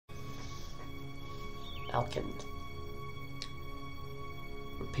Alkin.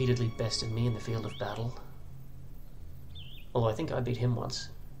 Repeatedly bested me in the field of battle. Although I think I beat him once.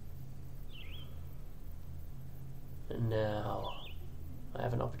 And now I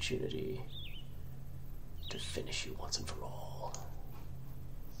have an opportunity to finish you once and for all.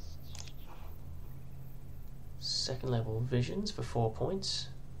 Second level visions for 4 points.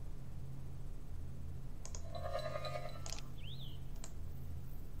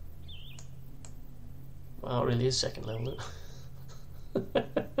 Well, it really is second level.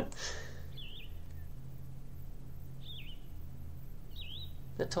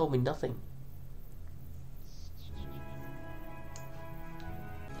 That told me nothing.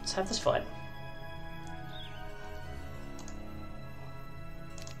 Let's have this fight.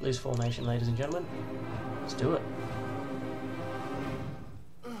 Loose formation, ladies and gentlemen. Let's do it.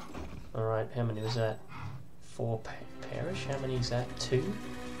 Alright, how many was that? 4 parish? How many is that? 2?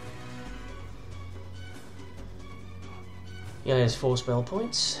 Yeah, he has 4 spell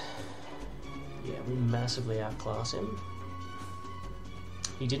points. Yeah, we massively outclass him.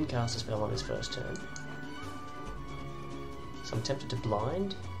 He didn't cast a spell on his first turn. So I'm tempted to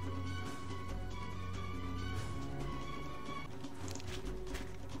blind.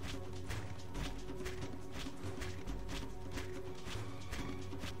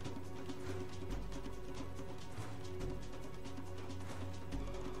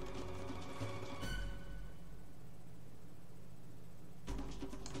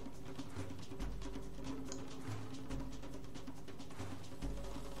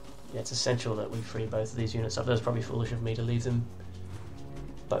 Yeah, it's essential that we free both of these units up. That was probably foolish of me to leave them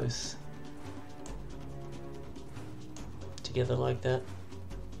both together like that.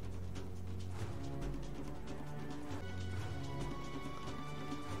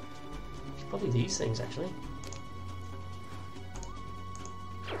 It's probably these things, actually.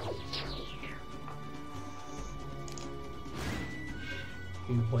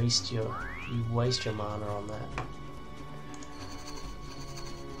 You waste your mana on that.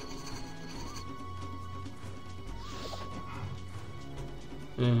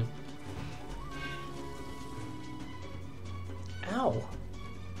 Hmm. Ow!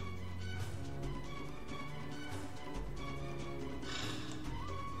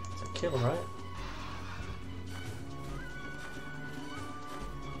 It's a kill, right?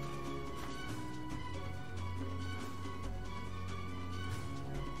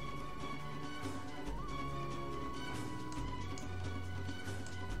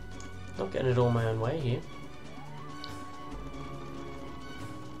 Not getting it all my own way here.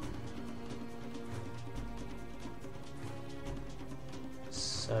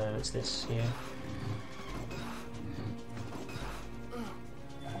 So it's this here.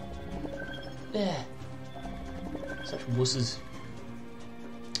 There. Such wusses.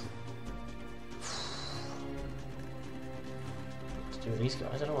 What to do with these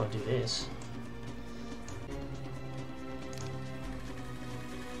guys? I don't want to do this.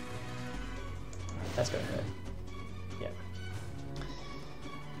 That's gonna hurt. Yeah.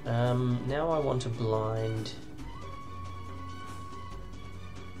 Now I want to blind.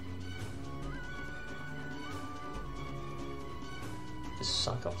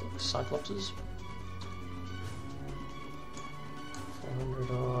 Cyclopses.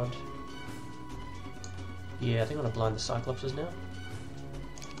 400 odd. Yeah, I think I'm gonna blind the Cyclopses now.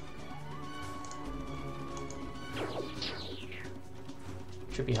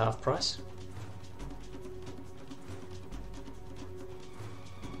 Should be half price.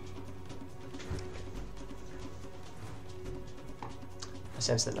 I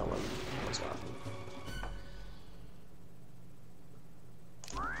sense that no one wants to happen.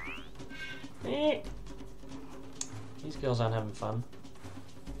 These girls aren't having fun.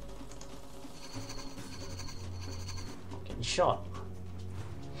 Getting shot.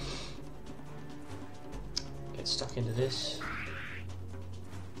 Get stuck into this.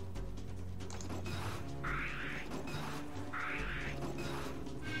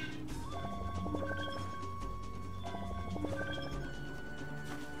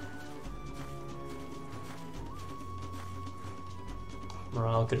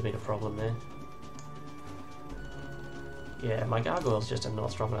 Morale could have been a problem there. Yeah, my gargoyles just are not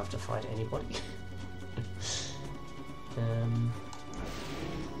strong enough to fight anybody.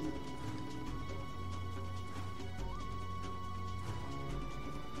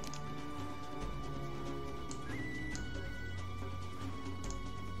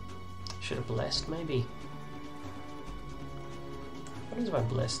 Should have blessed, maybe. What happens if I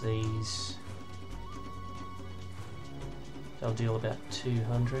bless these? They'll deal about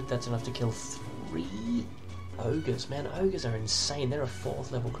 200. That's enough to kill 3 ogres. Man, ogres are insane. They're a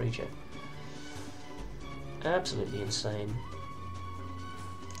 4th level creature. Absolutely insane.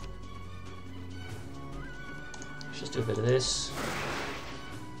 Let's just do a bit of this.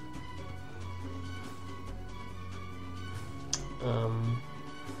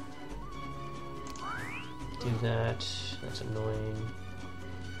 Do that. That's annoying.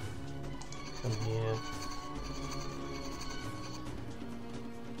 Come here.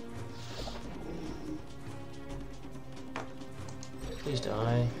 Please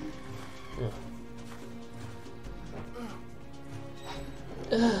die. Oh.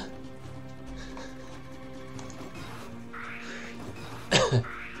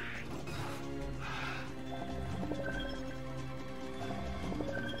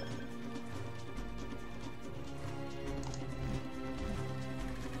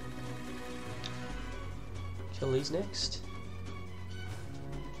 Kill these next.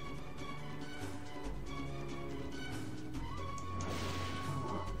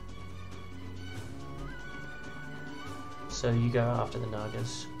 So you go after the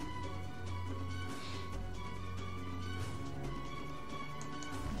Nagas.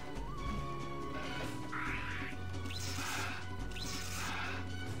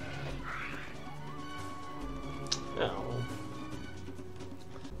 Oh.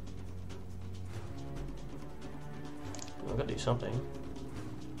 I've got to do something.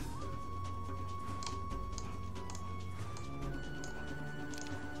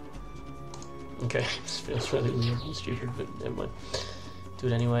 Okay, this feels really weird and stupid, but never mind. Do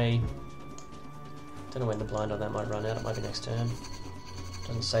it anyway. Don't know when the blind on that might run out, it might be next turn.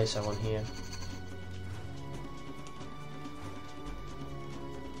 Doesn't say so on here.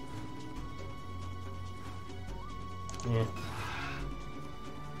 Yeah.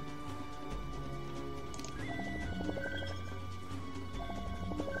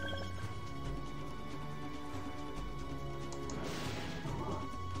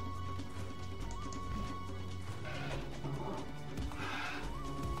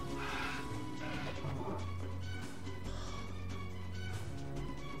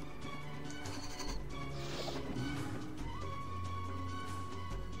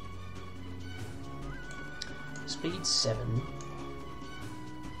 Speed 7.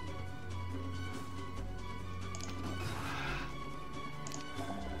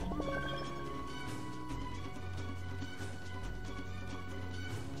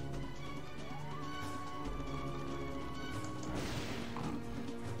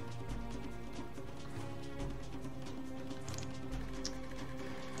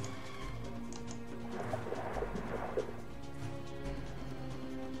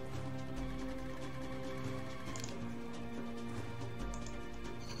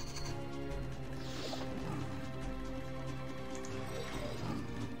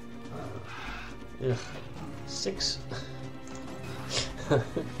 Ugh. 6. Yeah,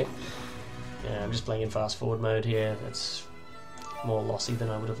 I'm just playing in fast forward mode here. That's more lossy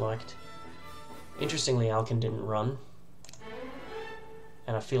than I would have liked. Interestingly, Alkin didn't run.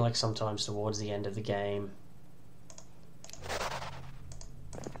 And I feel like sometimes towards the end of the game,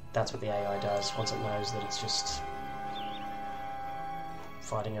 that's what the AI does once it knows that it's just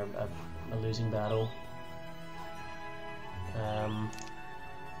fighting a losing battle.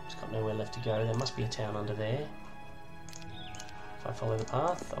 Just got nowhere left to go. There must be a town under there. If I follow the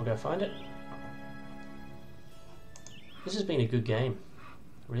path, I'll go find it. This has been a good game.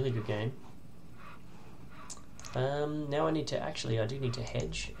 A really good game. Now I need to, I do need to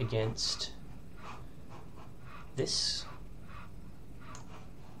hedge against this.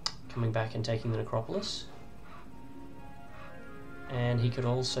 Coming back and taking the Necropolis. And he could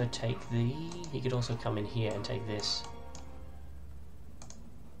also take he could also come in here and take this.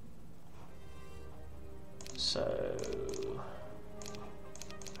 So,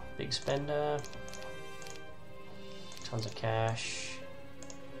 big spender, tons of cash,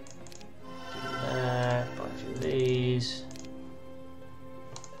 do that, buy a few of these.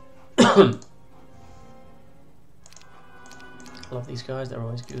 Love these guys, they're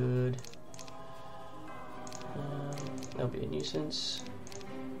always good. They'll be a nuisance.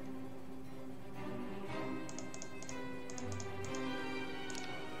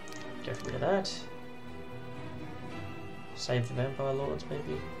 Get rid of that. Save the Vampire Lords,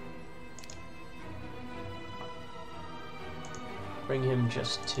 maybe. Bring him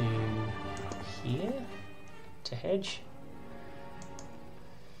just to here, to hedge.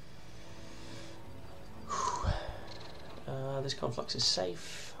 This Conflux is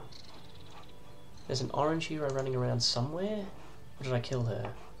safe. There's an orange hero running around somewhere. Or did I kill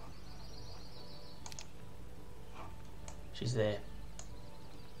her? She's there.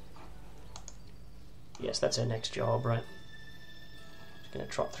 Yes, that's her next job, right? Just gonna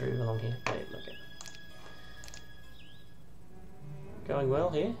trot through along here. Wait, look at. going well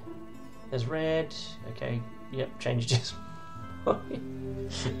here. There's red. Okay, yep, changed his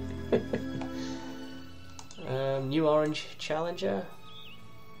new orange challenger.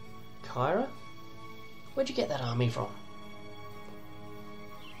 Kyra? Where'd you get that army from?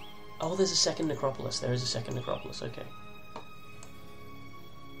 Oh, there's a second necropolis. There is a second necropolis, okay.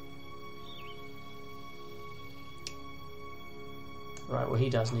 Right, well he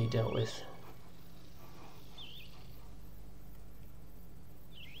does need dealt with.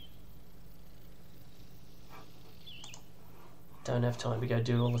 Don't have time to go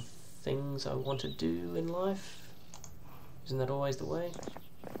do all the things I want to do in life. Isn't that always the way?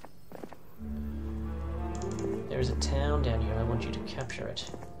 There is a town down here. I want you to capture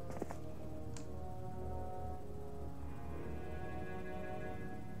it.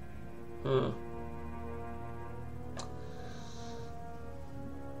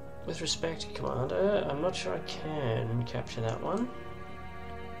 With respect, Commander, I'm not sure I can capture that one.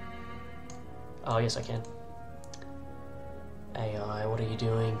 Oh, yes I can. AI, what are you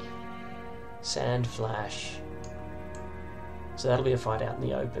doing? Sand flash. So that'll be a fight out in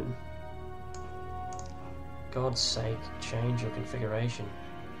the open. God's sake, change your configuration.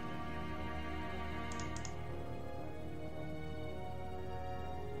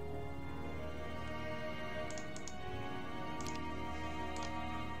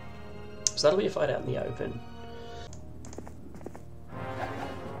 So that'll be a fight out in the open.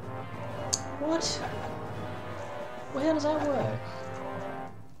 What? Well, how does that work?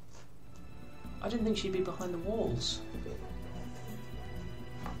 I didn't think she'd be behind the walls.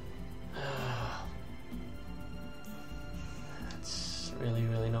 That's really,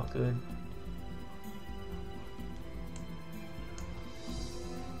 really not good.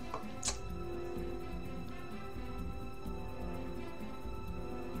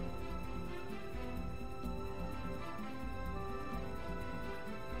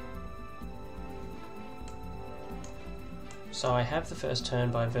 So I have the first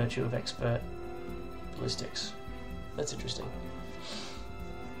turn by virtue of expert ballistics. That's interesting.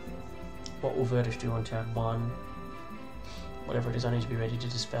 What will Verdish do on turn 1? Whatever it is, I need to be ready to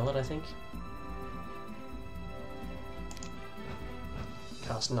dispel it, I think.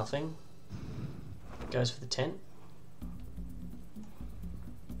 Cast nothing. Goes for the tent.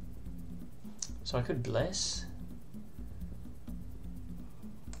 So I could bless.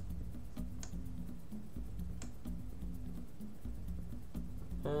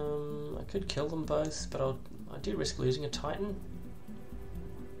 I could kill them both, but I do risk losing a Titan.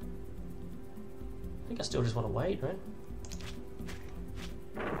 I think I still just want to wait, right?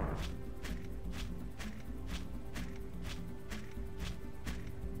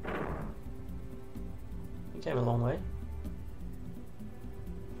 You came a long way.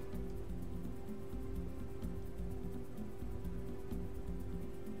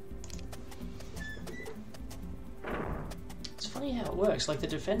 Funny how it works, like the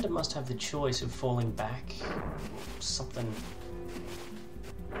defender must have the choice of falling back something,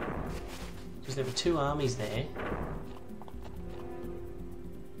 because there were two armies there.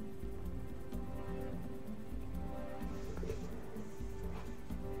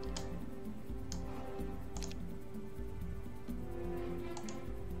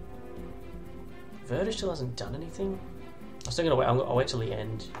 Verdish still hasn't done anything. I'm still gonna wait. I'll wait till the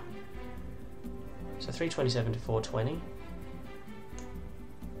end. So 327 to 420.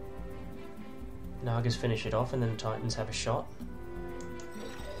 Nagas finish it off and then the Titans have a shot.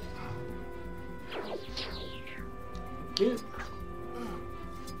 Good.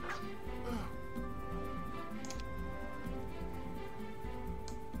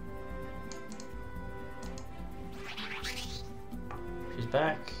 She's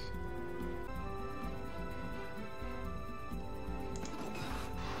back.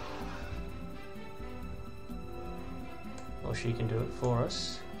 Or she can do it for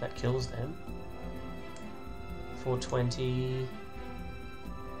us. That kills them. 420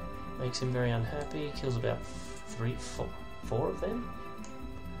 makes him very unhappy. Kills about 4 of them.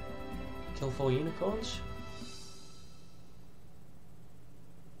 Kill 4 unicorns.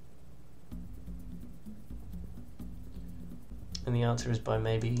 And the answer is by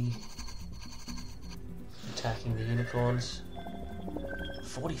maybe attacking the unicorns.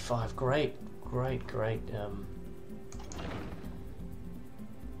 45, great.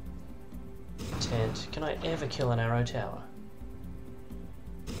 Tent. Can I ever kill an arrow tower?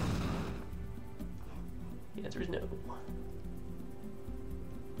 The answer is no.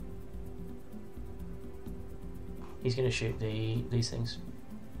 He's going to shoot these things.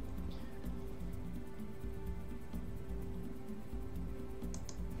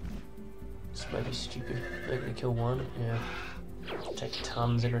 This might be stupid. They're going to kill one. Yeah. Take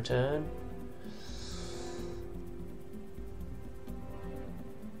tons in return.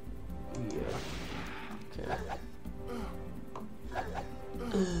 Yeah. Okay.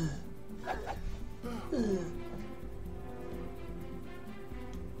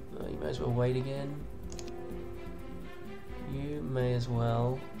 Oh, you may as well wait again. You may as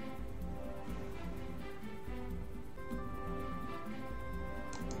well.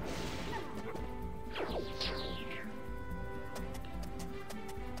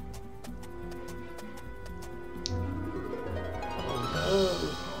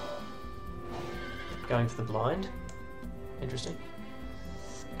 Going for the blind. Interesting.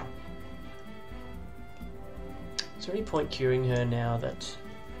 Is there any point curing her now that...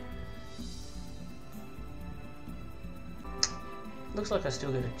 Looks like I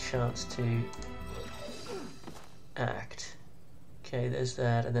still get a chance to act. Okay, there's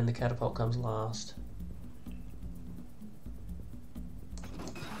that, and then the catapult comes last.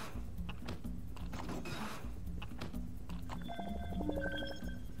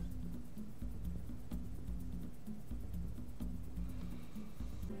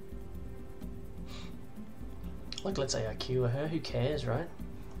 Like, let's say I cure her, who cares, right?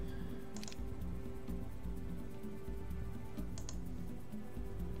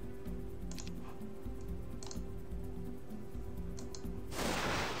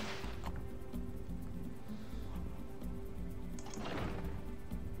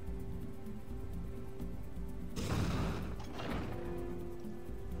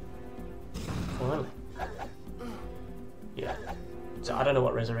 Finally. Yeah. So I don't know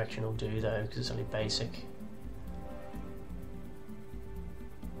what resurrection will do though, because it's only basic.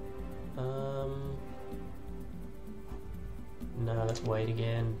 No, let's wait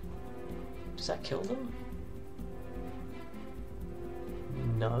again. Does that kill them?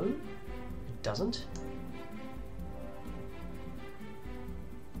 No, it doesn't.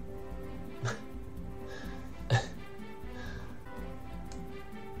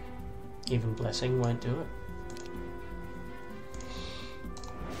 Even blessing won't do it.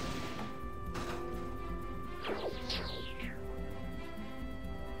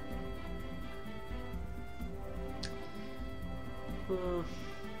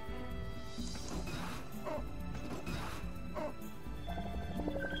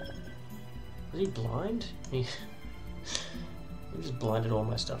 Is he blind? He just blinded all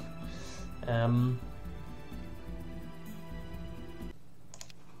my stuff.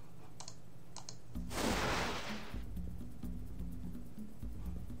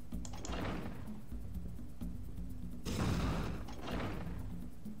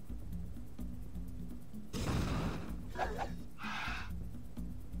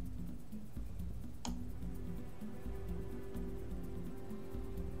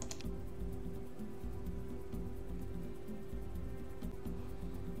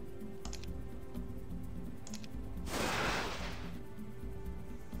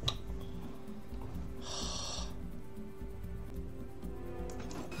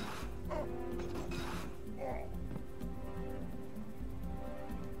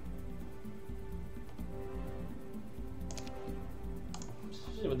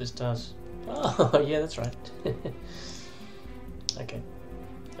 See what this does. Oh, yeah, that's right. Okay.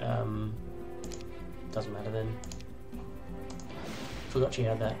 Doesn't matter then. Forgot she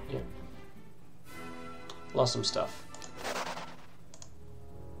had that, yeah. Lost some stuff.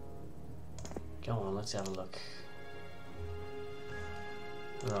 Go on, let's have a look.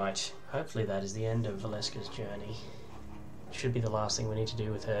 Right, hopefully that is the end of Valeska's journey. Should be the last thing we need to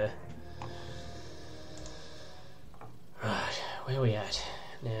do with her. Right, where are we at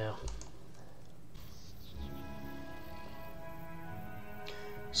now?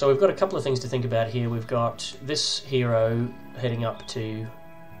 So we've got a couple of things to think about here. We've got this hero heading up to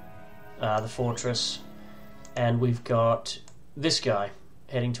the fortress, and we've got this guy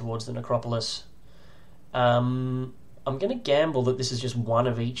heading towards the necropolis. I'm going to gamble that this is just one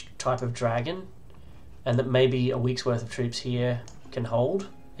of each type of dragon, and that maybe a week's worth of troops here can hold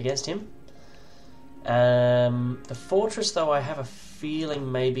against him. The fortress, though, I have a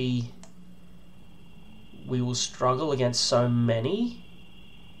feeling maybe we will struggle against so many,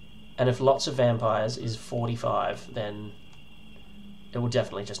 and if lots of vampires is 45, then it will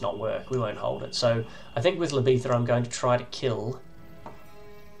definitely just not work. We won't hold it. So I think with Labetha I'm going to try to kill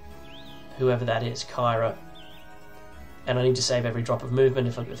whoever that is, Kyra. And I need to save every drop of movement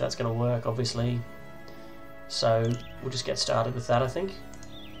if that's going to work, obviously. So we'll just get started with that, I think.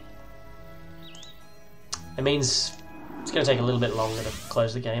 It means it's going to take a little bit longer to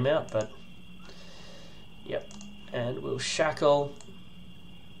close the game out, but... Yep. And we'll shackle.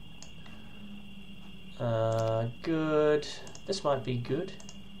 Good. This might be good.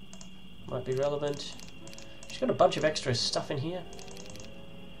 Might be relevant. She's got a bunch of extra stuff in here.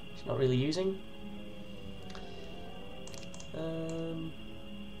 She's not really using.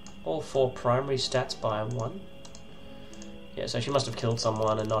 All 4 primary stats by 1. Yeah, so she must have killed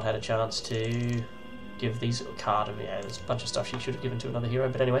someone and not had a chance to give these card. Yeah, there's a bunch of stuff she should have given to another hero.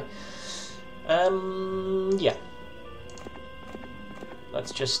 But anyway, yeah.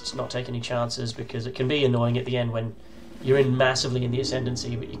 Let's just not take any chances, because it can be annoying at the end when you're in massively in the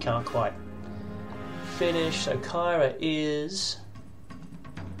ascendancy, but you can't quite finish. So Kyra is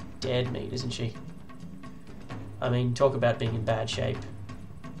dead meat, isn't she? I mean, talk about being in bad shape.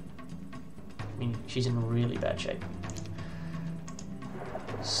 I mean, she's in really bad shape.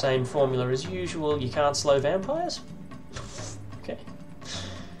 Same formula as usual. You can't slow vampires? Okay.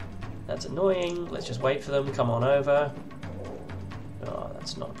 That's annoying. Let's just wait for them. Come on over. Oh,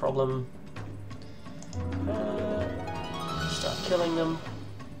 that's not a problem. Start killing them.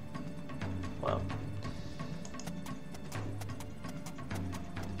 Wow.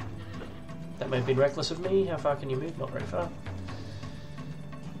 That may have been reckless of me. How far can you move? Not very far.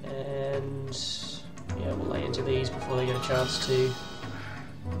 And yeah, we'll lay into these before they get a chance to.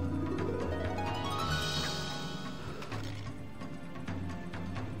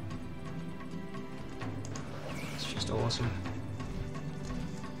 It's just awesome.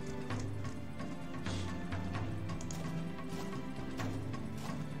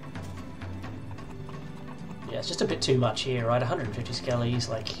 Yeah, it's just a bit too much here, right? 150 skellies,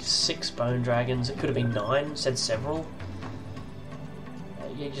 like 6 bone dragons. It could have been 9, said several.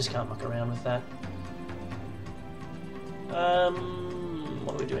 You just can't muck around with that.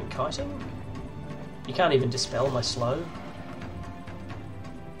 What are we doing? Kiting? You can't even dispel my slow.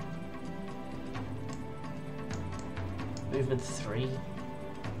 Movement 3.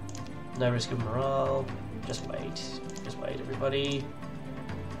 No risk of morale. Just wait. Just wait, everybody.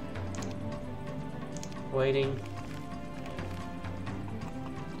 Waiting.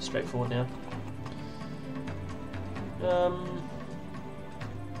 Straightforward now.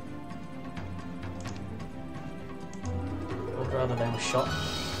 I'd rather they were shot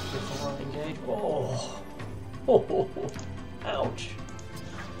before I engage. Oh! Oh! Ouch!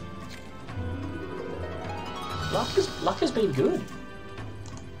 Luck has been good.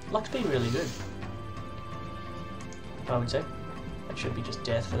 Luck's been really good, I would say. That should be just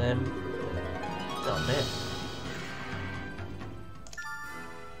death for them. Oh man.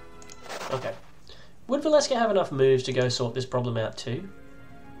 Okay. Would Valeska have enough moves to go sort this problem out too?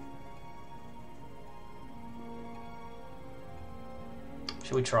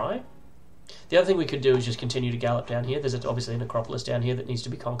 Should we try? The other thing we could do is just continue to gallop down here. There's obviously an Acropolis down here that needs to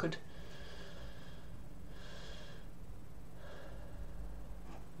be conquered.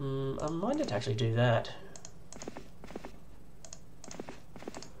 I might to actually do that.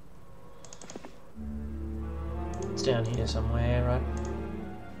 It's down here somewhere, right?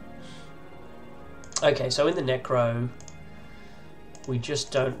 Okay, so in the Necro, we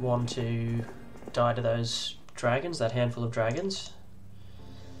just don't want to die to those dragons, that handful of dragons.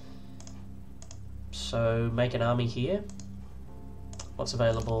 So make an army here. What's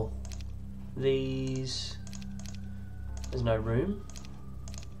available? These. There's no room.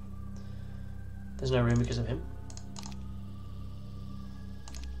 There's no room because of him.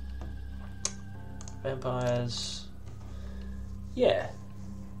 Vampires. Yeah.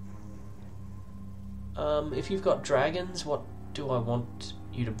 If you've got dragons, what do I want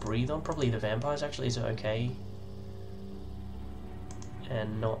you to breathe on? Probably the vampires, actually, is okay.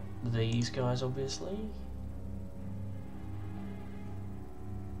 And not these guys, obviously.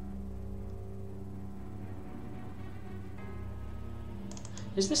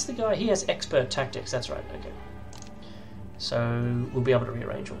 Is this the guy? He has expert tactics, that's right, okay. So we'll be able to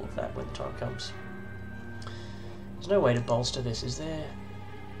rearrange all of that when the time comes. There's no way to bolster this, is there?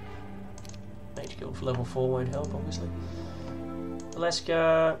 Mage Guild for level 4 won't help, obviously.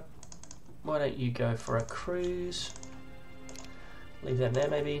 Valeska, why don't you go for a cruise? Leave them there,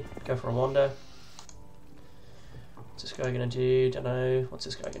 maybe. Go for a wander. What's this guy gonna do? Don't know. What's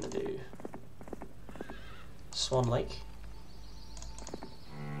this guy gonna do? Swan Lake.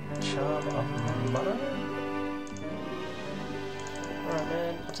 Charm of Mana. Alright,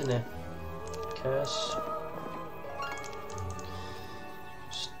 man. What's in there? Curse.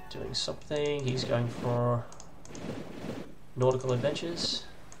 Just doing something. He's going for nautical adventures.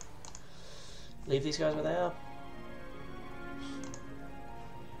 Leave these guys without.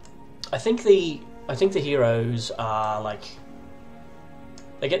 I think the heroes are like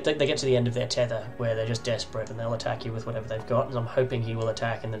they get to the end of their tether where they're just desperate and they'll attack you with whatever they've got. And I'm hoping he will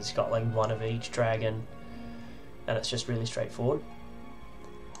attack and then it's got like one of each dragon. and it's just really straightforward.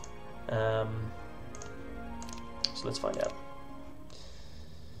 So let's find out.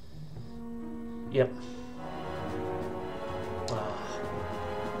 Yep.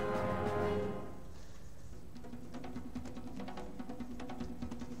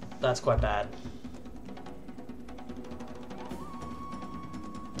 That's quite bad.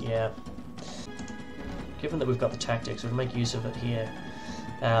 Yeah. Given that we've got the tactics, we'll make use of it here.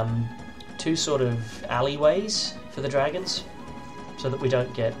 2 sort of alleyways for the dragons, so that we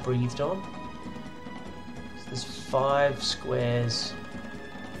don't get breathed on. So there's 5 squares,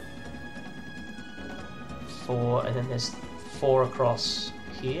 4, and then there's 4 across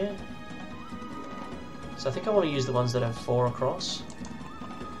here. So I think I want to use the ones that have 4 across.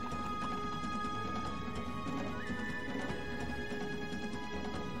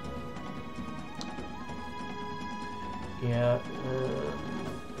 Yeah,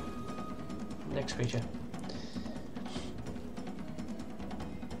 next creature.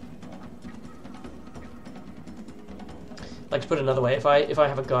 Like, to put it another way, if I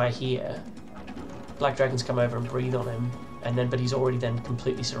have a guy here, black dragons come over and breathe on him, and then but he's already then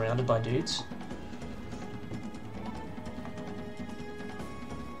completely surrounded by dudes.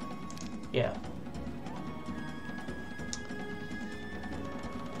 Yeah.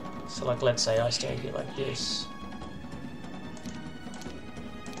 So like, let's say I stand here like this.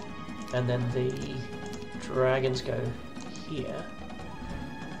 And then the dragons go here.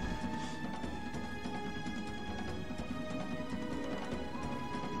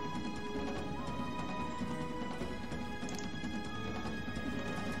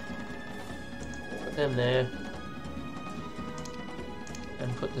 Put them there.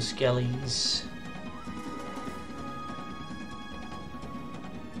 And put the skellies,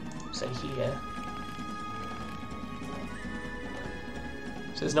 say, here.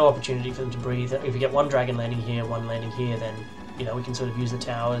 So there's no opportunity for them to breathe. If we get one dragon landing here, one landing here, then, you know, we can sort of use the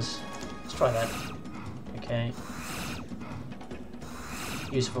towers. Let's try that. Okay.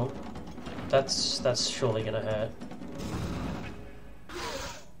 Useful. That's surely gonna hurt.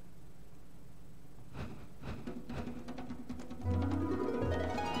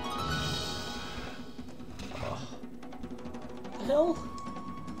 Oh. What the hell?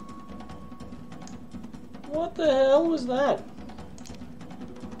 What the hell was that?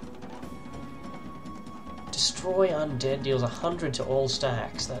 Destroy undead deals 100 to all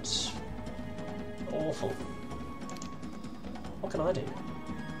stacks. That's awful. What can I do?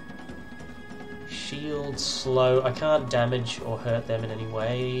 Shield, slow. I can't damage or hurt them in any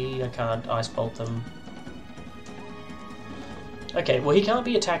way. I can't ice bolt them. Okay, well, he can't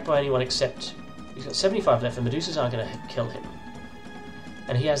be attacked by anyone except... He's got 75 left, and Medusas aren't going to kill him.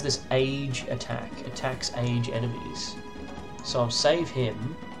 And he has this age attack. Attacks age enemies. So I'll save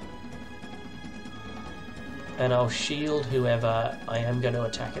him. And I'll shield whoever I am going to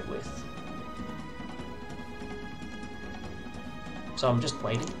attack it with. So I'm just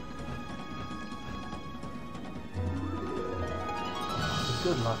waiting. The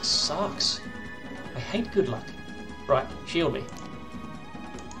good luck sucks. I hate good luck. Right, shield me.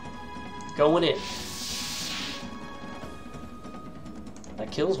 Going in.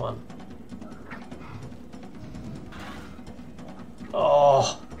 That kills one.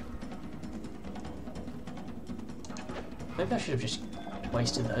 Oh! Maybe I should have just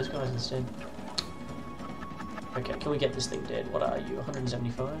wasted those guys instead. Okay, can we get this thing dead? What are you,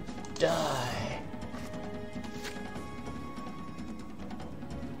 175? Die!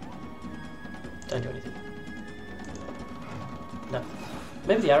 Don't do anything. No.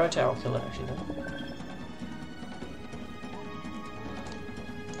 Maybe the arrow tower will kill it, actually, though.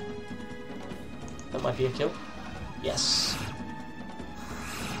 That might be a kill. Yes!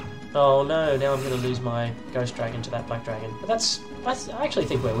 Oh no, now I'm going to lose my ghost dragon to that black dragon. But I actually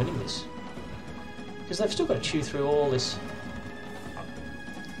think we're winning this. Because they've still got to chew through all this...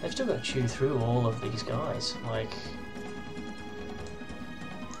 They've still got to chew through all of these guys. Like...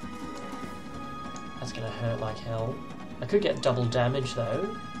 That's going to hurt like hell. I could get double damage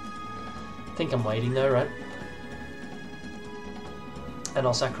though. I think I'm waiting though, right? And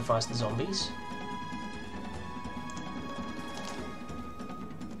I'll sacrifice the zombies.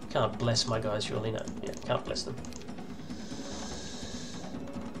 Can't bless my guys, surely, no. Yeah, can't bless them.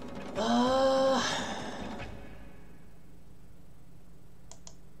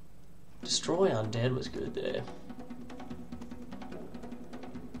 Destroy undead was good there.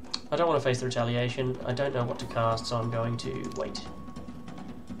 I don't want to face the retaliation. I don't know what to cast, so I'm going to wait.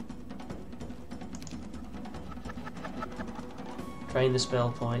 Drain the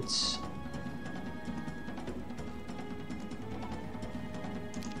spell points.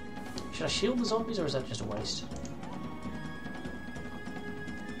 Should I shield the zombies, or is that just a waste?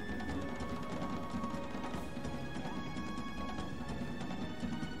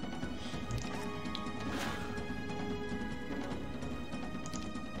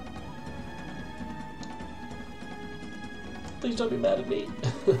 Please don't be mad at me.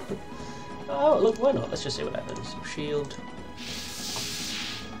 Oh, look, why not? Let's just see what happens. Shield.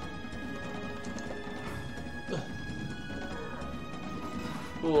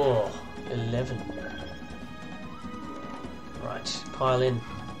 Oh, 11. Right, pile in.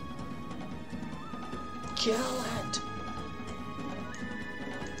 Kill it!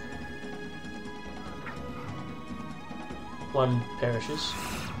 One perishes.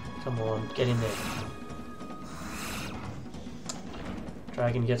 Come on, get in there.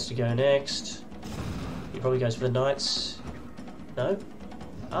 Dragon gets to go next. He probably goes for the knights. No?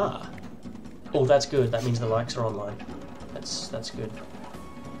 Ah. Oh, that's good. That means the likes are online. That's good.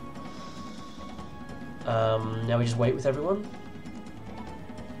 Now we just wait with everyone.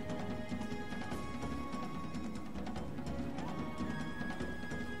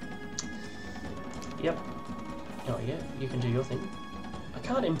 Yep. Oh yeah, you can do your thing. I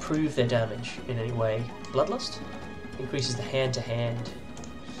can't improve their damage in any way. Bloodlust increases the hand-to-hand.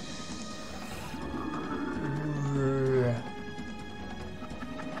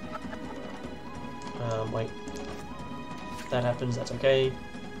 Wait. If that happens, that's okay.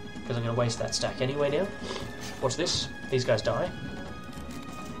 Because I'm going to waste that stack anyway now. Watch this. These guys die.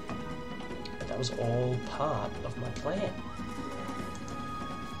 But that was all part of my plan.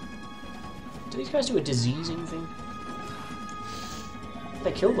 Do these guys do a diseasing thing?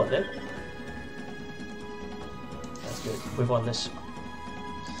 They killed one then. That's good. We've won this.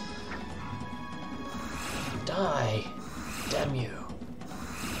 Die. Damn you.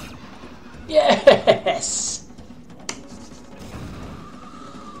 Yes!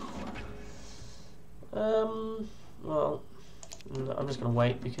 Well, I'm just going to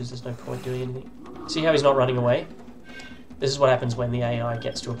wait because there's no point doing anything. See how he's not running away? This is what happens when the AI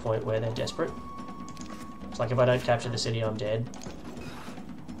gets to a point where they're desperate. It's like if I don't capture the city, I'm dead.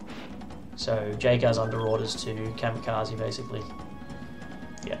 So Jagar's under orders to kamikaze, basically.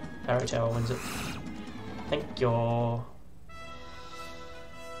 Yeah, Arrow Tower wins it. Thank you.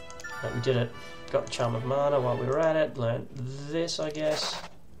 Right, we did it. Got the Charm of Mana while we were at it. Learned this, I guess.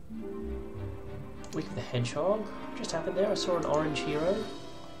 Week of the Hedgehog. What just happened there? I saw an orange hero.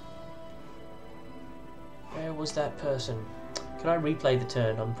 Where was that person? Can I replay the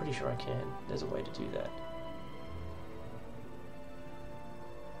turn? I'm pretty sure I can. There's a way to do that.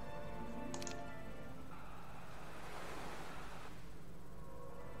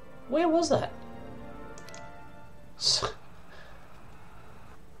 Where was that?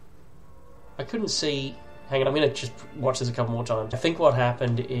 I couldn't see... Hang on, I'm going to just watch this a couple more times. I think what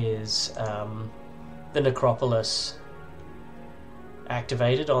happened is the Necropolis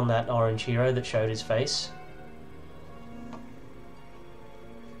activated on that orange hero that showed his face.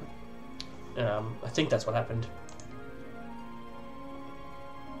 I think that's what happened.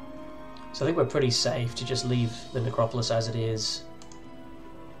 So I think we're pretty safe to just leave the Necropolis as it is.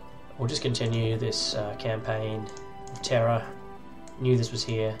 We'll just continue this campaign of terror. Knew this was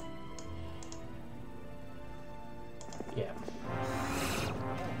here. Yeah.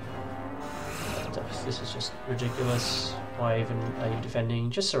 This is just ridiculous. Why even are you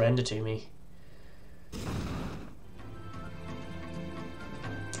defending? Just surrender to me.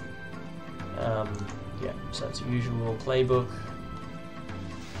 Yeah, so it's usual playbook.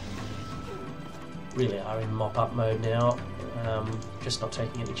 Really are in mop-up mode now. Just not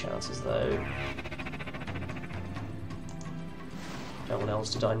taking any chances though. No one else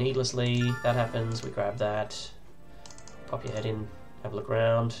to die needlessly. That happens, we grab that. Pop your head in, have a look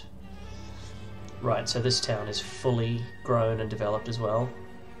around. Right, so this town is fully grown and developed as well.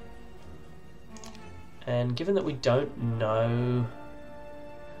 And given that we don't know...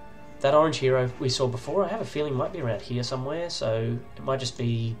 That orange hero we saw before, I have a feeling might be around here somewhere, so it might just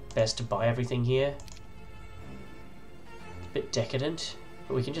be best to buy everything here. A bit decadent,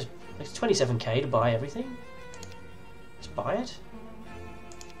 but we can just... It's 27k to buy everything. Just buy it.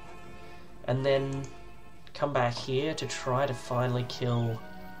 And then come back here to try to finally kill...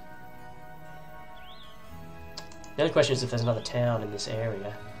 The only question is if there's another town in this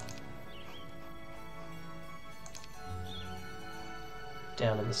area.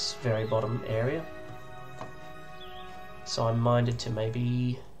 Down in this very bottom area. So I'm minded to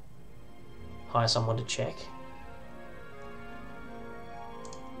maybe hire someone to check.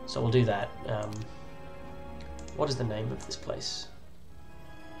 So we'll do that. What is the name of this place?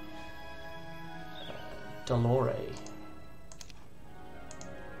 Dolore.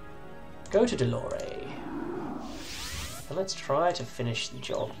 Go to Dolore. And let's try to finish the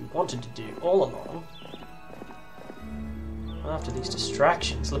job you wanted to do all along. After these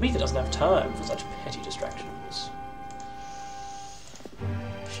distractions. Labetha doesn't have time for such petty distractions.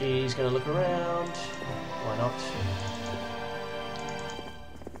 She's going to look around. Why not?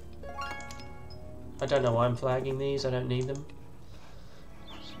 I don't know why I'm flagging these, I don't need them.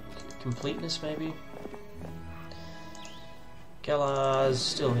 Completeness, maybe? Galar's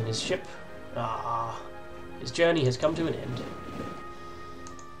still in his ship. Ah, his journey has come to an end.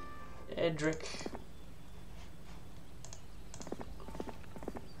 Edric.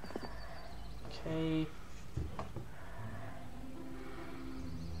 Okay.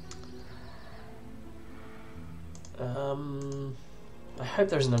 I hope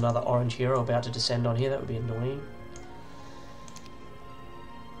there isn't another orange hero about to descend on here, that would be annoying.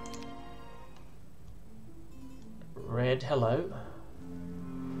 Red, hello.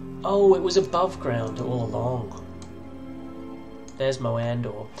 Oh, it was above ground all along. There's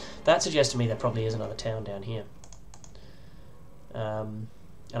Moandor. That suggests to me there probably is another town down here. And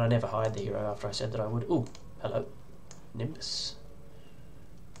I never hired the hero after I said that I would. Ooh, hello. Nimbus.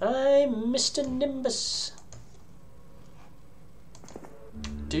 I'm Mr. Nimbus.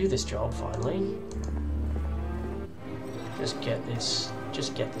 Do this job finally. Just get this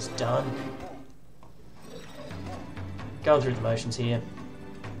done. Going through the motions here.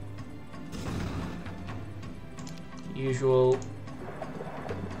 Usual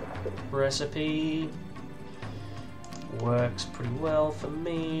recipe. Works pretty well for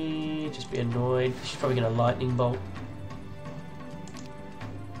me. Just be annoyed. She's probably going to lightning bolt.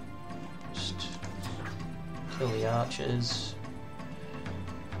 Just kill the archers.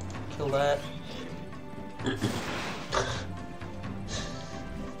 Kill that.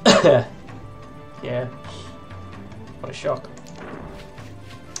 Yeah. What a shock.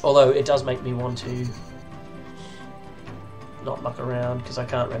 Although it does make me want to not muck around because I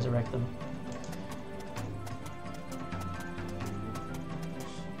can't resurrect them.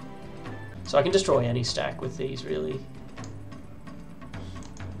 So I can destroy any stack with these, really.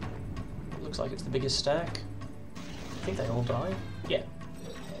 Looks like it's the biggest stack. I think they all die. Yeah.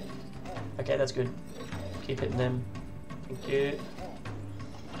 Okay, that's good. Keep hitting them. Thank you.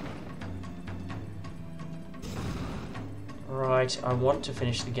 Right, I want to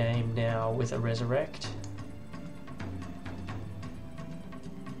finish the game now with a resurrect.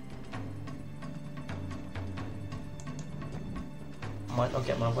 Might not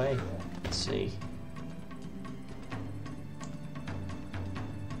get my way. Let's see.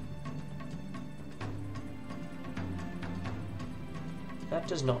 That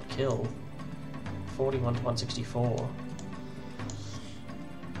does not kill. 41 to 164.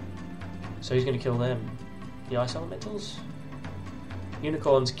 So he's going to kill them. The ice elementals?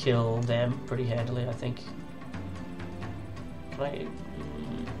 Unicorns kill them pretty handily, I think. Can I...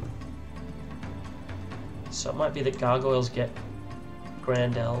 So it might be that gargoyles get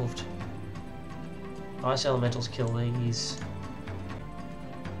grand elved. Ice elementals kill these.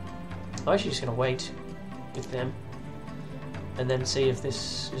 I'm actually just going to wait with them and then see if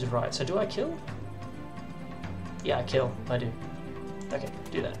this is right. So do I kill? Yeah, I kill. I do. Okay,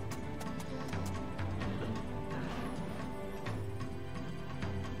 do that.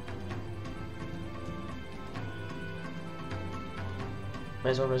 May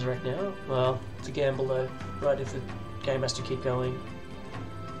as well resurrect now. Well, it's a gamble though, right, if the game has to keep going.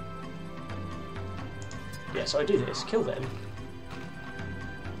 Yeah, so I do this, kill them.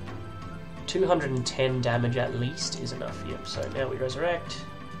 210 damage at least is enough, yep, so now we resurrect.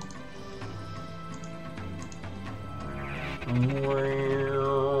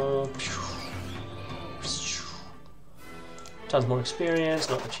 Tons more experience,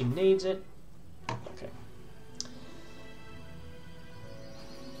 not that she needs it. Okay.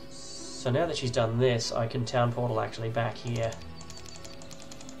 So now that she's done this, I can town portal actually back here.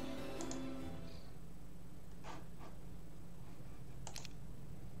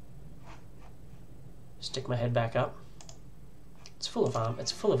 Stick my head back up. It's full of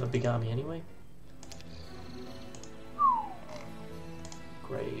it's full of a big army anyway.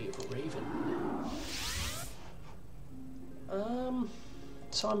 Grave Raven.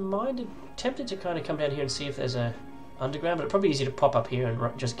 So I'm tempted to kind of come down here and see if there's a underground, but it's probably easy to pop up here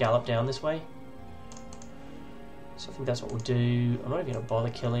and just gallop down this way. So I think that's what we'll do. I'm not even going to bother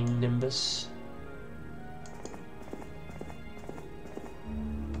killing Nimbus.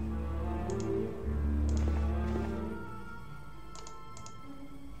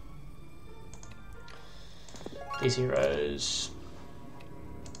 These heroes,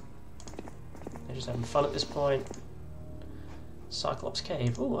 they're just having fun at this point. Cyclops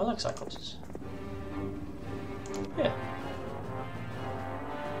Cave. Ooh, I like Cyclopses. Yeah.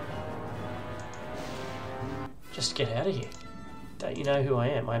 Just get out of here. Don't you know who I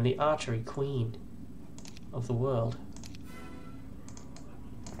am? I'm the archery queen of the world.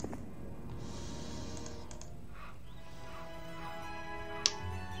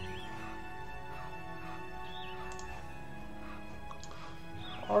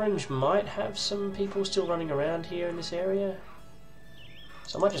 Orange might have some people still running around here in this area.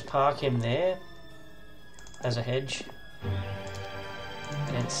 So I might just park him there as a hedge.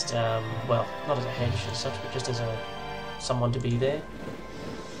 Against, well, not as a hedge as such, but just as someone to be there.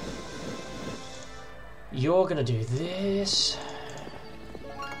 You're gonna do this.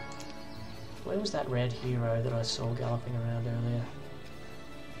 Where was that red hero that I saw galloping around earlier?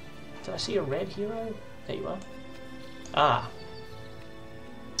 Did I see a red hero? There you are. Ah.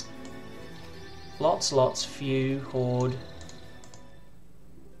 Lots, few, horde.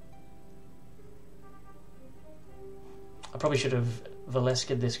 I probably should have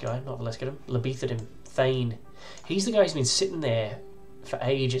Valeska'd this guy. Not Valeska'd him. Labetha him. Thane. He's the guy who's been sitting there for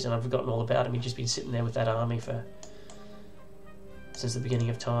ages and I've forgotten all about him. He's just been sitting there with that army since the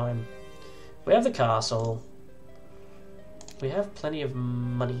beginning of time. We have the castle. We have plenty of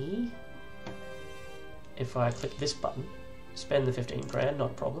money. If I click this button, spend the 15 grand,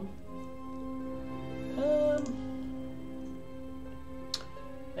 not a problem.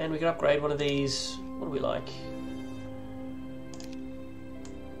 And we can upgrade one of these. What do we like?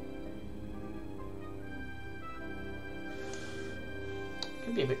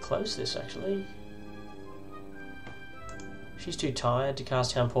 Could be a bit close, this, actually. She's too tired to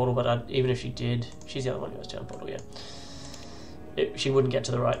cast Town Portal, but even if she did, she's the other one who has Town Portal, yeah. She wouldn't get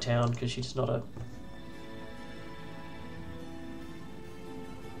to the right town, because she's not a...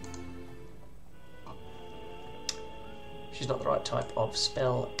 She's not the right type of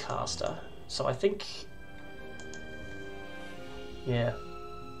spell caster. So I think... Yeah.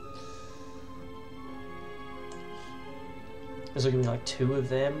 There's going to be like 2 of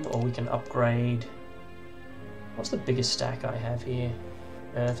them, or we can upgrade... What's the biggest stack I have here?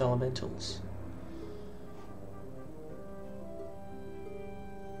 Earth Elementals.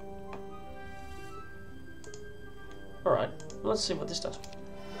 Alright, let's see what this does.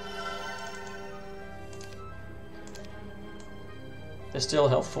 They're still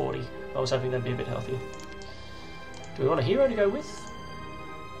health 40. I was hoping they'd be a bit healthier. Do we want a hero to go with?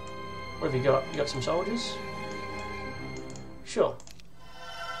 What have you got? You got some soldiers? Sure.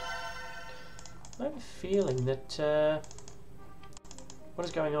 I have a feeling that... what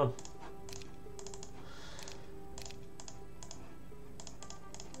is going on?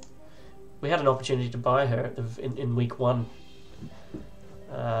 We had an opportunity to buy her in week 1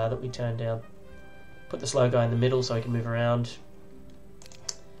 that we turned down. Put the slow guy in the middle so he can move around.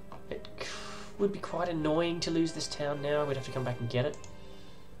 It would be quite annoying to lose this town now. We'd have to come back and get it.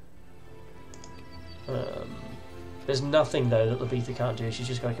 There's nothing though that Labetha can't do. She's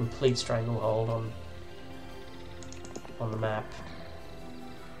just got a complete stranglehold on the map.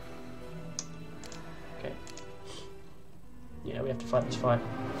 Okay. Yeah, we have to fight this fight.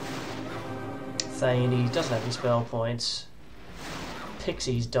 Thane, he doesn't have any spell points.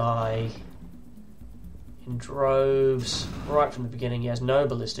 Pixies die in droves right from the beginning. He has no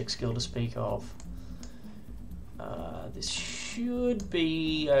ballistic skill to speak of. This should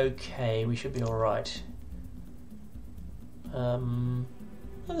be okay. We should be alright. Oh,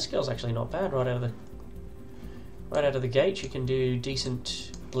 this girl's actually not bad right out of the gate. She can do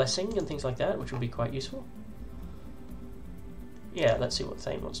decent blessing and things like that, which would be quite useful. Yeah, let's see what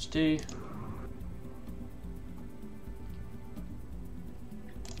Thane wants to do.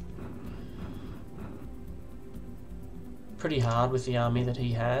 Pretty hard with the army that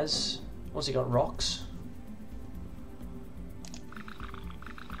he has. What's he got? Rocks?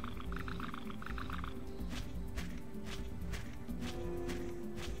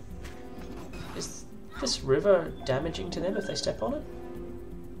 Is this river damaging to them if they step on it?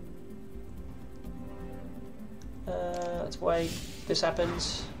 Let's wait. This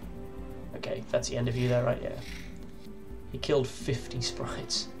happens. Okay, that's the end of you though, right? Yeah. He killed 50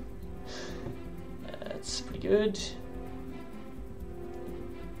 sprites. That's pretty good.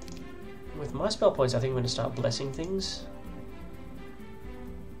 With my spell points, I think I'm going to start blessing things.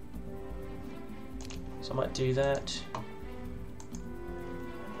 So I might do that.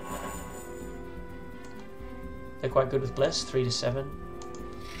 They're quite good with bless, 3 to 7.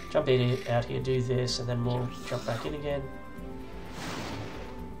 Jump out here, do this, and then we'll jump back in again.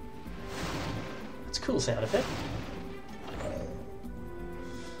 It's a cool sound effect.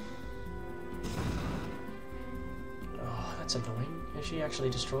 Oh, that's annoying. Has she actually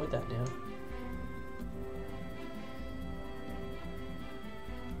destroyed that now?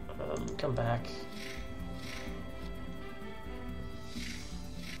 Come back.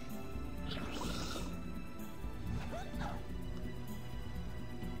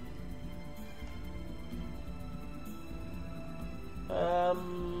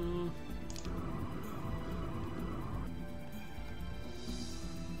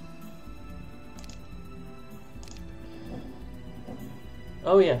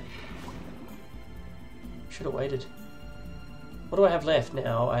 Oh yeah. Should have waited. What do I have left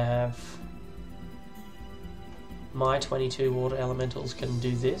now? I have... My 22 water elementals can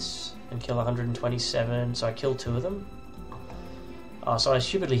do this and kill 127, so I killed 2 of them. So I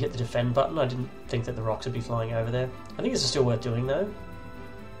stupidly hit the defend button. I didn't think that the rocks would be flying over there. I think this is still worth doing though.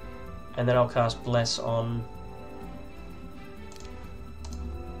 And then I'll cast Bless on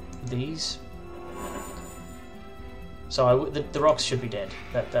these. So the rocks should be dead.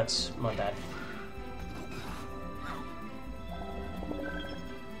 That's my bad.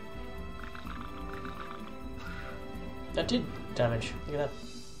 That did damage. Look at that.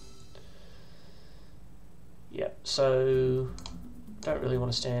 Yep, so don't really want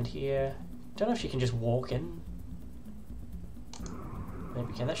to stand here. Don't know if you can just walk in. Maybe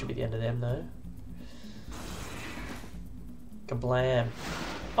you can. That should be the end of them though. Kablam.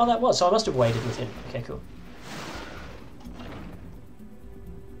 Oh, that was. So I must have waited with him. Okay, cool.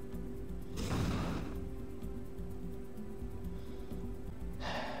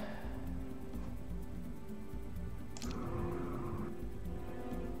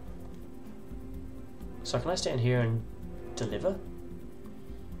 So can I stand here and deliver?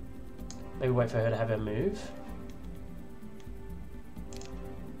 Maybe wait for her to have her move.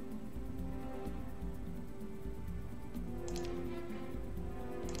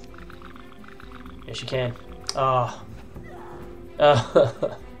 Yeah, she can. Ah.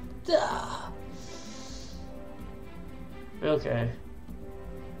 Okay.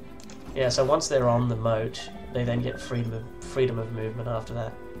 Yeah, so once they're on the moat, they then get freedom of movement after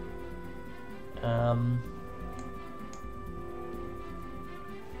that.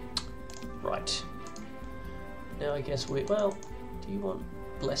 Right. Now I guess we... Well, do you want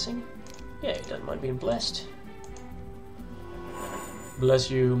blessing? Yeah, you don't mind being blessed.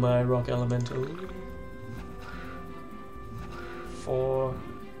 Bless you, my rock elemental. 4...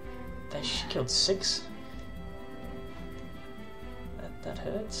 She killed 6? That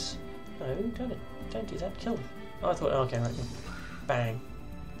hurts. No, don't do that. Kill them. Oh, I thought... Okay, right. Bang.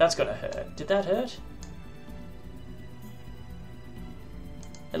 That's gotta hurt. Did that hurt?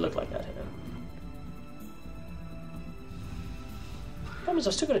 It looked like that hurt. Problem is,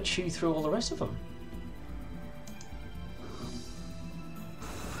 I've still got to chew through all the rest of them.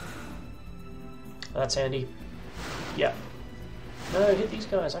 That's handy. Yeah. No, hit these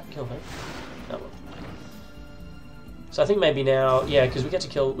guys. I can kill them. Oh well. So I think maybe now, yeah, because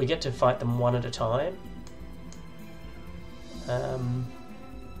we get to fight them one at a time.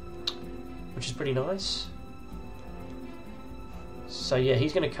 Which is pretty nice. So yeah,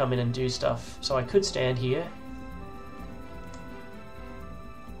 he's going to come in and do stuff. So I could stand here.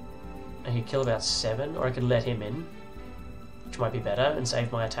 And he'd kill about 7, or I could let him in. Which might be better, and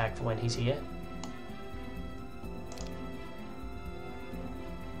save my attack for when he's here.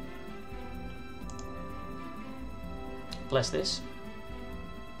 Bless this.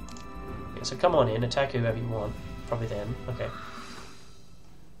 Yeah, so come on in, attack whoever you want. Probably them. Okay.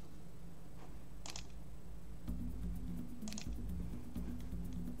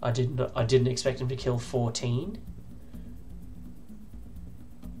 I didn't expect him to kill 14.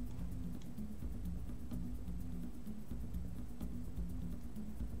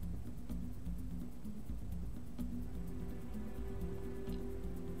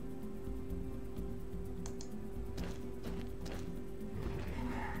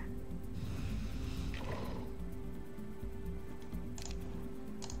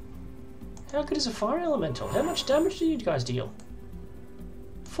 How good is a fire elemental? How much damage do you guys deal?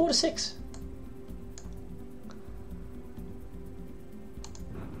 4 to 6.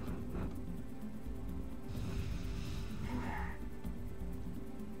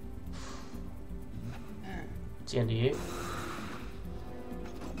 It's the end of you.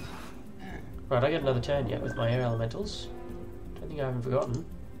 Right, I get another turn yet with my air elementals. Don't think I haven't forgotten.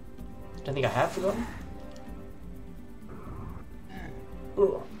 Don't think I have forgotten.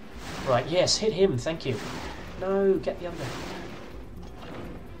 Ugh. Right, yes, hit him, thank you. No, get the other.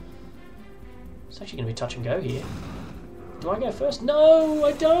 It's actually going to be touch and go here. Do I go first? No,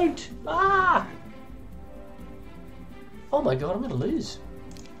 I don't! Ah! Oh my god, I'm going to lose.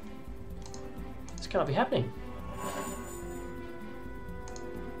 This can't be happening.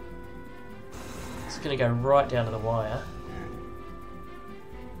 It's going to go right down to the wire.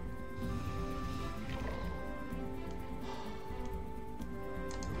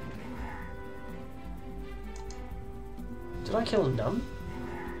 Did I kill none?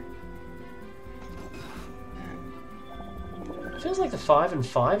 Feels like the 5 and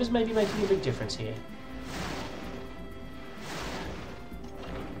 5 is maybe making a big difference here.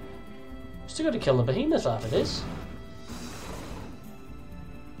 Still got to kill the behemoth after this.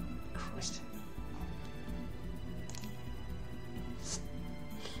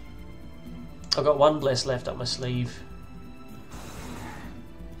 I've got one bless left up my sleeve.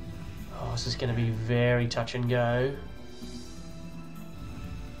 Oh, this is going to be very touch and go.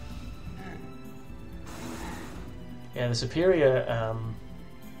 Yeah, the superior...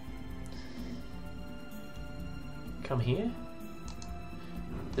 come here.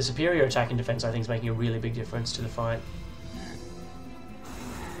 The superior attack and defense, I think, is making a really big difference to the fight.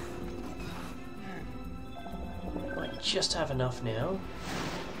 Might just have enough now.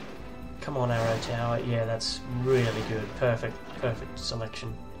 Come on, arrow tower. Yeah, that's really good. Perfect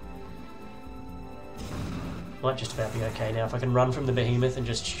selection. Might just about be okay now. If I can run from the behemoth and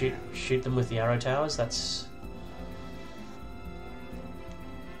just shoot them with the arrow towers, that's...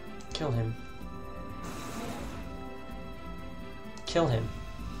 Kill him. Kill him.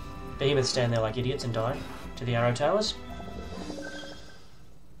 Behemoths stand there like idiots and die to the arrow towers.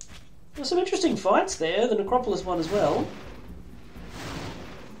 There's some interesting fights there. The Necropolis one as well.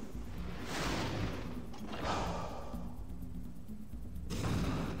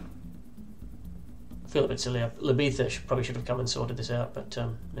 I feel a bit silly. Labetha probably should have come and sorted this out, but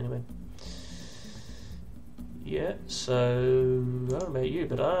anyway. Yeah, so I don't know about you,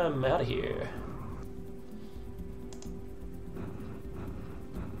 but I'm out of here.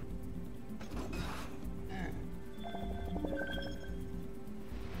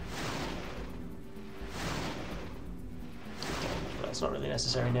 That's not really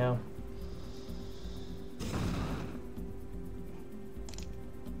necessary now.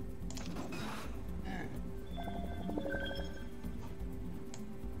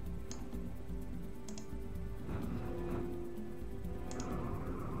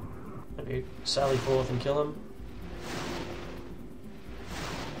 Maybe sally forth and kill him.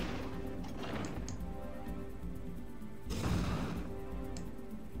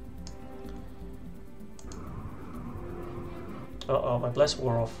 Uh-oh, my bless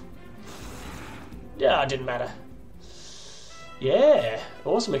wore off. Yeah, it didn't matter. Yeah,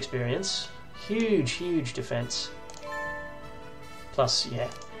 awesome experience. Huge defense. Plus, yeah,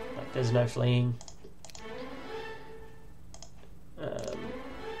 like there's no fleeing.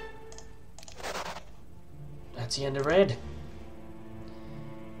 That's the end of red.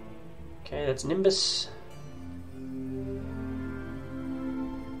 Okay, that's Nimbus.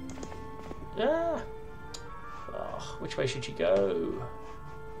 Ah! Oh, which way should you go?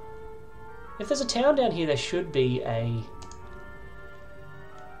 If there's a town down here, there should be a...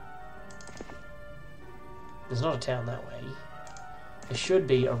 There's not a town that way. There should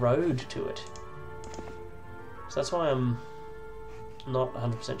be a road to it. So that's why I'm not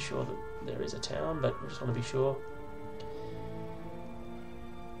 100% sure that there is a town, but I just want to be sure.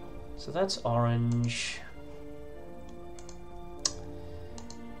 So that's orange.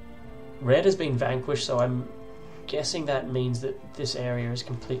 Red has been vanquished, so I'm guessing that means that this area is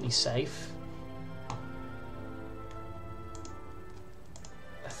completely safe.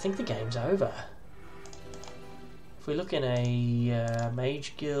 I think the game's over. If we look in a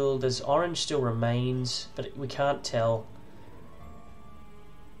mage guild, there's orange still remains, but we can't tell.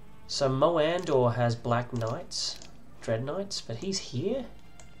 So Moandor has black knights, dread knights, but he's here.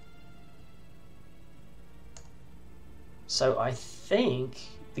 So I think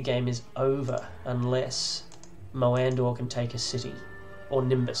the game is over unless Moandor can take a city or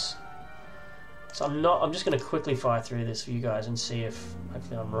Nimbus. So I'm just going to quickly fire through this for you guys and see if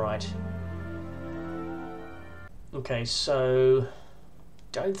hopefully I'm right. Okay, so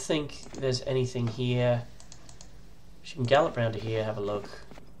don't think there's anything here. You can gallop round to here, have a look.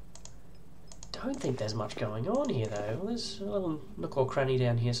 Don't think there's much going on here though. Well, there's a little nook or cranny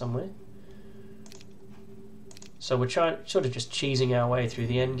down here somewhere. So we're sort of just cheesing our way through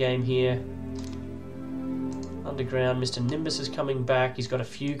the end game here. Underground, Mr. Nimbus is coming back. He's got a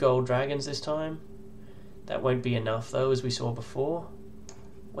few gold dragons this time. That won't be enough though, as we saw before.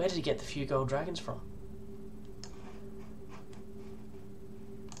 Where did he get the few gold dragons from?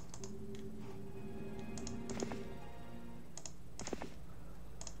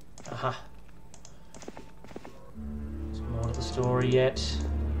 Aha. There's more to the story yet.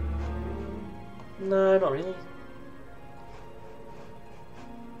 No, not really.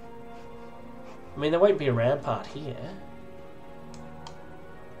 I mean, there won't be a rampart here.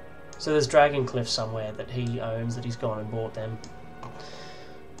 So there's Dragon Cliff somewhere that he owns, that he's gone and bought them.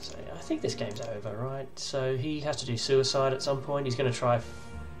 So I think this game's over, right? So he has to do suicide at some point. He's going to try...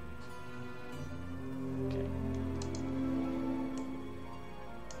 Okay.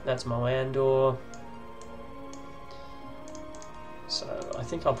 That's Moandor. So I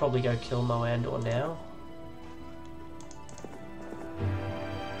think I'll probably go kill Moandor now.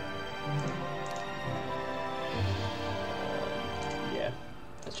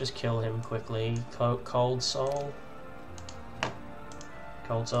 just kill him quickly. Cold Soul.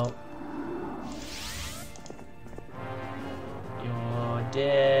 Cold Soul. You're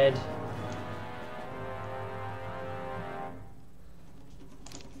dead.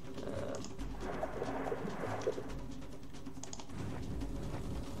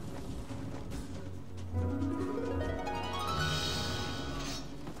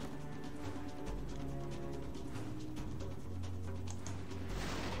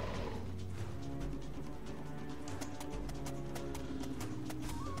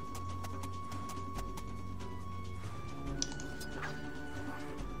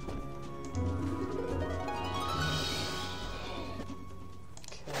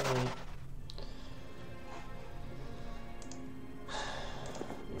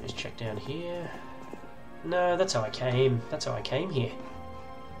 Check down here. No, that's how I came. That's how I came here.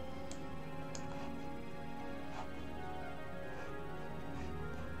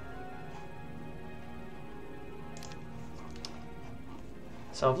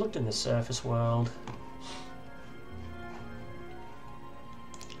 So I've looked in the surface world.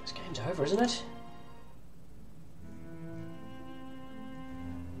 This game's over, isn't it?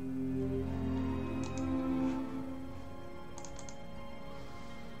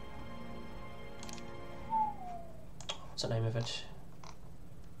 What's the name of it?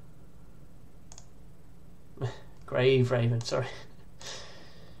 Grave Raven, sorry.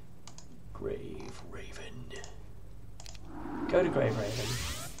 Grave Raven. Go to Grave Raven.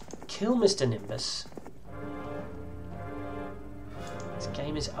 Kill Mr. Nimbus. This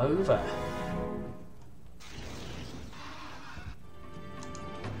game is over.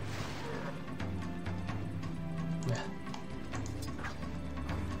 Yeah.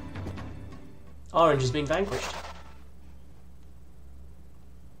 Orange has been vanquished.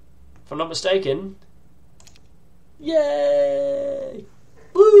 If I'm not mistaken. Yay!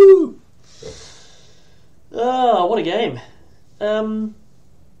 Woo! Oh, what a game.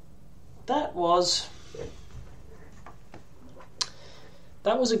 That was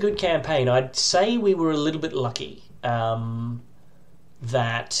a good campaign. I'd say we were a little bit lucky that...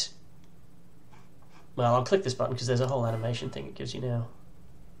 Well, I'll click this button because there's a whole animation thing it gives you now.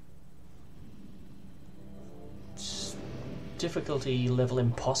 Difficulty level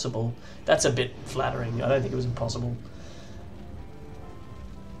impossible. That's a bit flattering. I don't think it was impossible.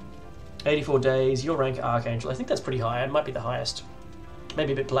 84 days, your rank Archangel. I think that's pretty high. It might be the highest.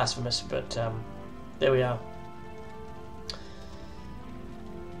 Maybe a bit blasphemous, but there we are.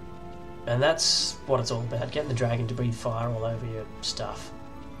 And that's what it's all about, getting the dragon to breathe fire all over your stuff.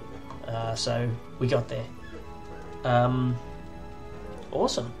 So we got there.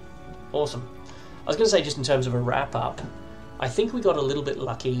 Awesome. Awesome. I was going to say, just in terms of a wrap-up, I think we got a little bit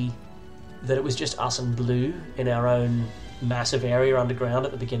lucky that it was just us and Blue in our own massive area underground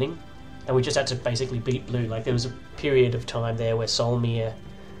at the beginning, and we just had to basically beat Blue. Like, there was a period of time there where Solmir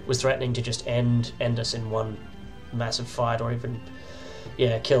was threatening to just end us in one massive fight, or even,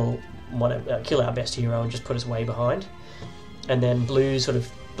 yeah, kill our best hero and just put us way behind. And then Blue sort of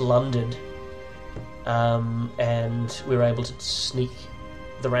blundered, and we were able to sneak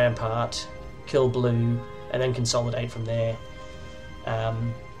the rampart, kill Blue, and then consolidate from there.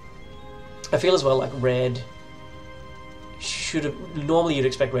 I feel as well like Red should have... Normally you'd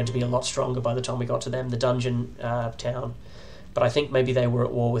expect Red to be a lot stronger by the time we got to them, the dungeon town. But I think maybe they were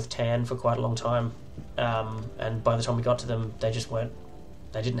at war with Tan for quite a long time. And by the time we got to them, they just weren't...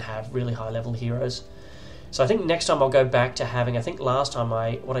 They didn't have really high-level heroes. So I think next time I'll go back to having... I think last time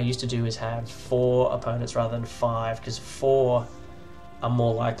what I used to do is have 4 opponents rather than 5, because 4 are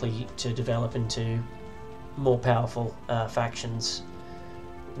more likely to develop into more powerful factions,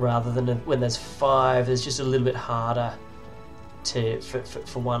 rather than when there's 5, there's just a little bit harder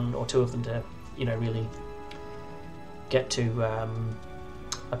for 1 or 2 of them to, you know, really get to a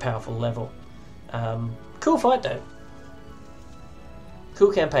powerful level. Cool fight though.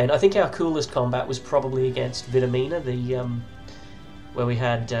 Cool campaign. I think our coolest combat was probably against Vitamina, where we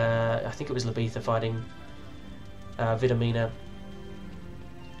had I think it was Labetha fighting Vitamina.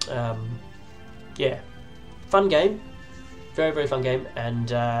 Yeah, fun game, very, very fun game, and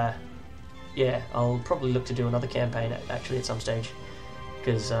yeah, I'll probably look to do another campaign actually at some stage,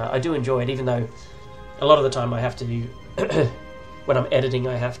 because I do enjoy it, even though a lot of the time I have to when I'm editing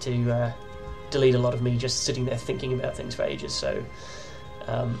I have to delete a lot of me just sitting there thinking about things for ages. So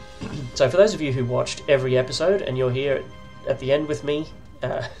so for those of you who watched every episode and you're here at the end with me,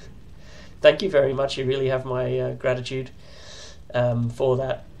 thank you very much. You really have my gratitude for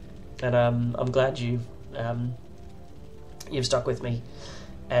that. And I'm glad you've stuck with me.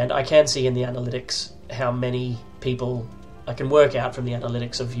 And I can see in the analytics how many people I can work out from the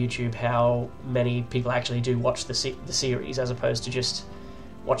analytics of YouTube how many people actually do watch the series as opposed to just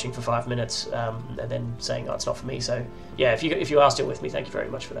watching for 5 minutes and then saying, "Oh, it's not for me." So yeah, if you are still with me, thank you very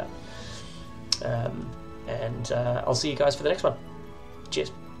much for that. And I'll see you guys for the next one.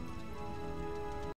 Cheers.